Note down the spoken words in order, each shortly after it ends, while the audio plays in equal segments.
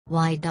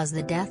Why does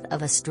the death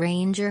of a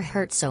stranger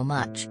hurt so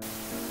much?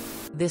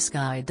 This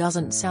guy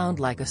doesn't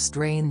sound like a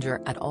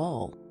stranger at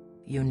all.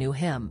 You knew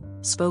him,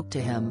 spoke to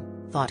him,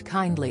 thought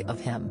kindly of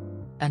him.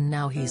 And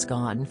now he's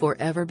gone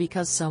forever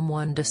because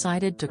someone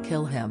decided to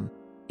kill him.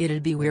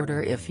 It'd be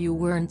weirder if you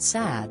weren't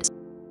sad.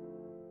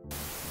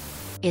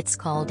 It's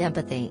called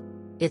empathy.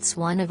 It's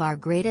one of our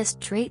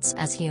greatest traits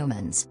as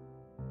humans.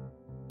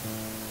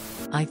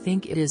 I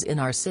think it is in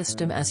our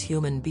system as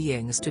human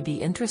beings to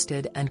be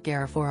interested and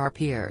care for our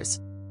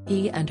peers.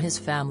 He and his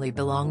family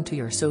belong to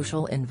your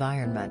social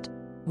environment.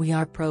 We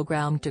are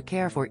programmed to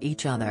care for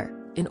each other,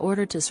 in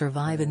order to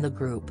survive in the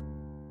group.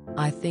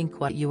 I think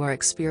what you are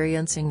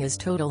experiencing is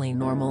totally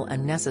normal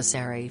and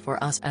necessary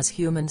for us as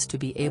humans to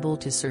be able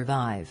to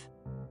survive.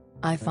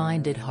 I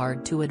find it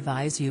hard to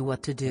advise you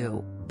what to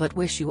do, but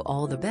wish you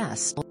all the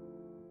best.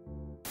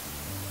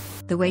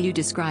 The way you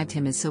described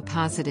him is so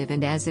positive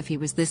and as if he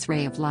was this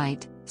ray of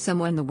light,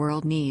 someone the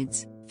world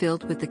needs,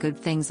 filled with the good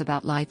things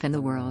about life and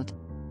the world.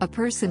 A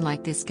person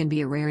like this can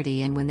be a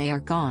rarity, and when they are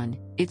gone,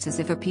 it's as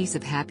if a piece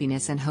of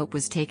happiness and hope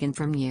was taken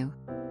from you.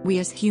 We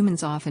as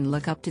humans often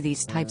look up to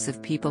these types of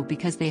people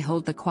because they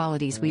hold the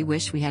qualities we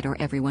wish we had or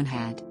everyone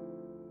had.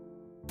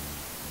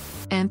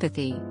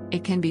 Empathy,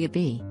 it can be a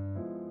B.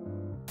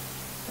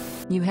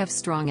 You have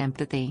strong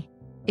empathy.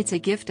 It's a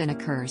gift and a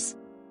curse.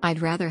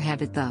 I'd rather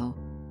have it though.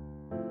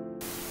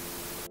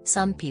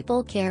 Some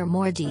people care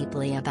more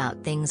deeply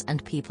about things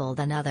and people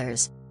than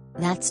others.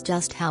 That's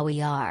just how we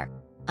are.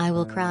 I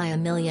will cry a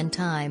million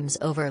times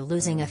over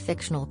losing a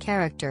fictional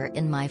character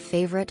in my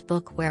favorite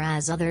book,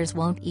 whereas others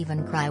won't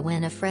even cry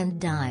when a friend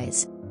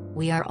dies.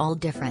 We are all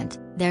different,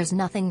 there's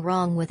nothing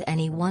wrong with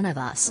any one of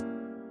us.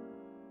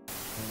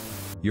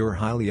 You're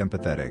highly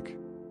empathetic.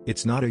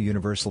 It's not a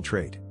universal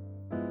trait.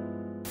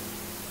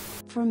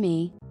 For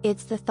me,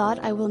 it's the thought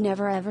I will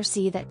never ever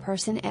see that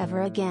person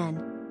ever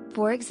again.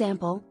 For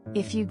example,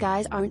 if you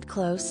guys aren't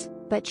close,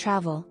 but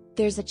travel,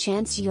 there's a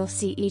chance you'll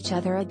see each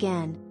other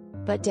again.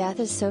 But death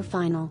is so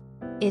final.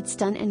 It's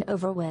done and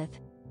over with.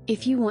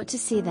 If you want to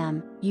see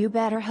them, you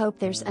better hope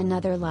there's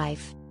another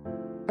life.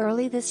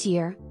 Early this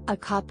year, a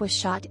cop was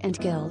shot and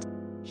killed.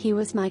 He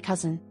was my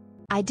cousin.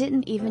 I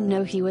didn't even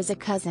know he was a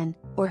cousin,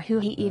 or who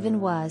he even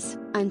was,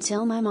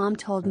 until my mom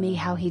told me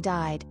how he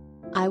died.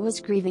 I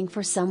was grieving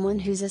for someone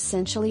who's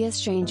essentially a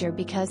stranger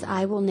because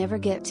I will never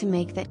get to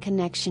make that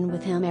connection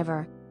with him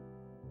ever.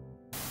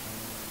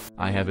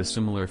 I have a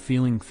similar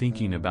feeling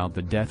thinking about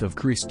the death of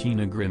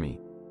Christina Grimmie.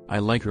 I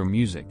like her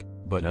music,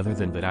 but other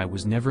than that I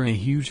was never a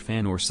huge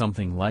fan or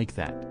something like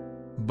that.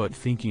 But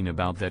thinking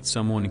about that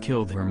someone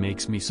killed her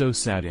makes me so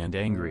sad and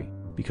angry,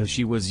 because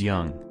she was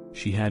young,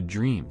 she had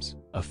dreams,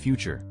 a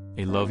future,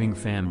 a loving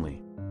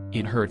family.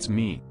 It hurts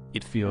me,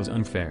 it feels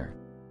unfair.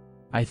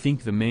 I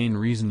think the main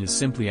reason is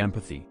simply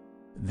empathy.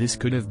 This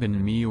could have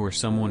been me or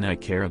someone I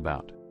care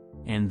about.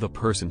 And the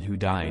person who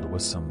died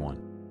was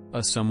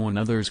someone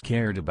others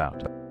cared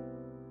about.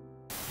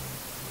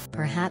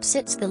 Perhaps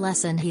it's the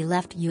lesson he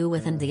left you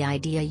with and the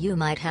idea you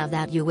might have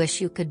that you wish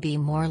you could be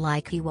more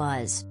like he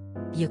was.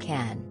 You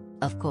can,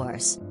 of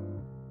course.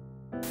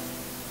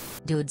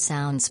 Dude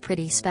sounds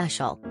pretty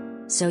special.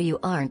 So you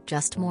aren't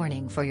just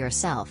mourning for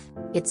yourself,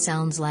 it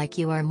sounds like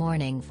you are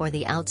mourning for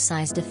the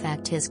outsized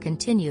effect his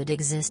continued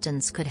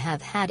existence could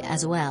have had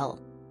as well.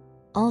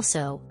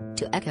 Also,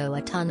 to echo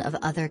a ton of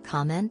other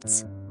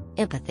comments,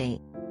 empathy.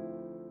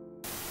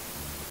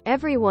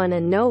 Everyone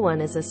and no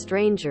one is a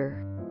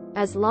stranger.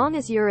 As long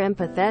as you're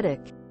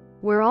empathetic.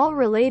 We're all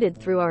related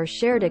through our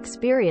shared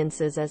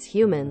experiences as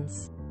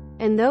humans.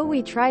 And though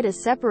we try to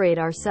separate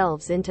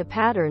ourselves into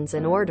patterns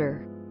and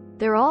order,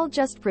 they're all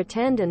just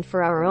pretend and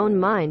for our own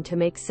mind to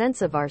make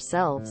sense of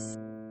ourselves.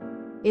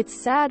 It's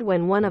sad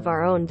when one of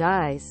our own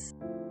dies.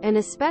 And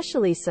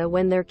especially so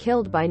when they're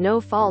killed by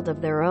no fault of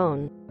their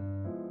own.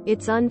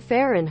 It's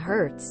unfair and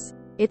hurts.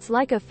 It's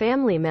like a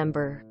family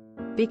member.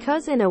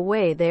 Because in a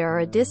way they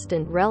are a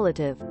distant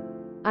relative.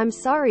 I'm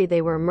sorry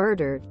they were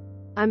murdered.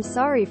 I'm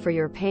sorry for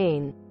your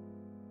pain.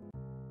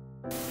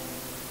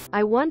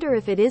 I wonder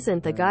if it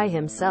isn't the guy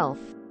himself,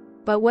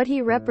 but what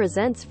he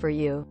represents for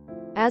you.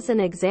 As an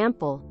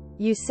example,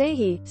 you say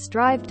he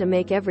strived to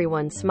make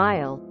everyone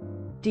smile.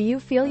 Do you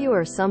feel you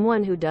are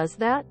someone who does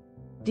that?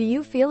 Do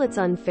you feel it's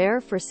unfair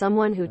for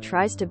someone who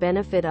tries to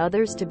benefit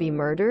others to be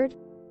murdered?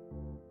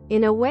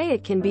 In a way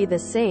it can be the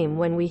same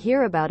when we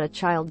hear about a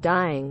child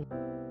dying.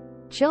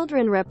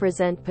 Children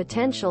represent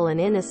potential and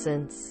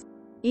innocence.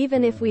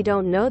 Even if we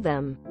don't know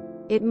them,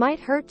 it might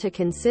hurt to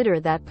consider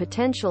that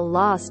potential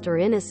lost or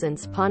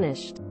innocence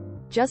punished.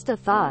 Just a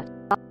thought.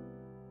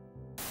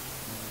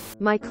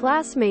 My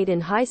classmate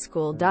in high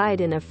school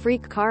died in a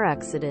freak car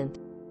accident.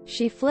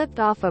 She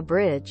flipped off a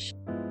bridge.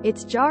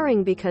 It's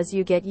jarring because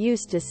you get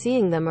used to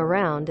seeing them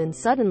around and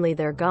suddenly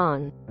they're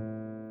gone.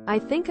 I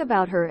think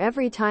about her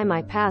every time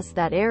I pass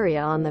that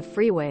area on the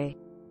freeway.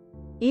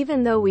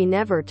 Even though we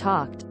never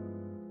talked.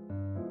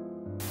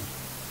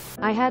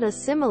 I had a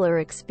similar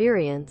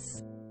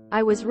experience.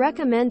 I was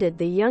recommended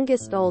the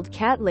youngest old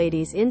cat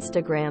lady's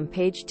Instagram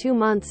page 2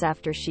 months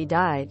after she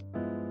died.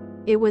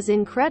 It was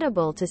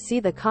incredible to see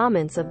the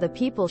comments of the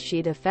people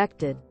she'd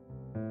affected.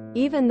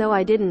 Even though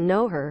I didn't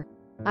know her,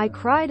 I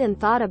cried and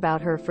thought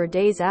about her for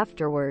days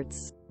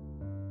afterwards.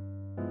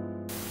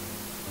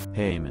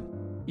 Hey man.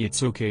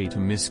 It's okay to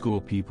miss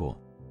cool people.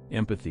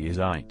 Empathy is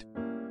aight.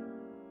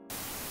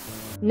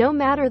 No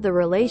matter the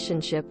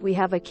relationship, we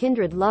have a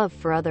kindred love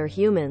for other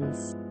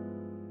humans.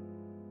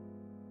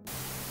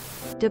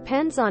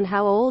 Depends on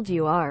how old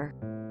you are.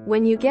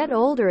 When you get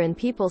older and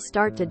people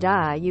start to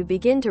die, you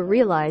begin to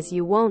realize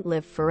you won't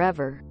live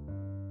forever.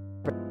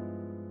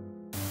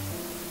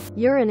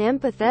 You're an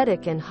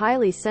empathetic and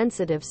highly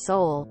sensitive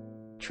soul.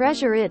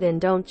 Treasure it and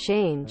don't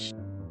change.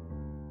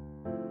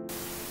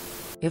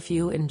 If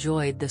you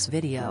enjoyed this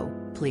video,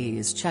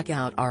 please check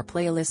out our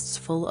playlists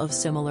full of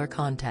similar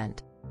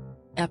content.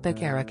 Epic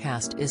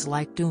Ericast is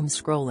like doom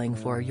scrolling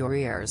for your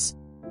ears.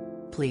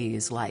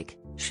 Please like,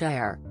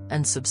 share,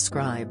 and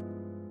subscribe.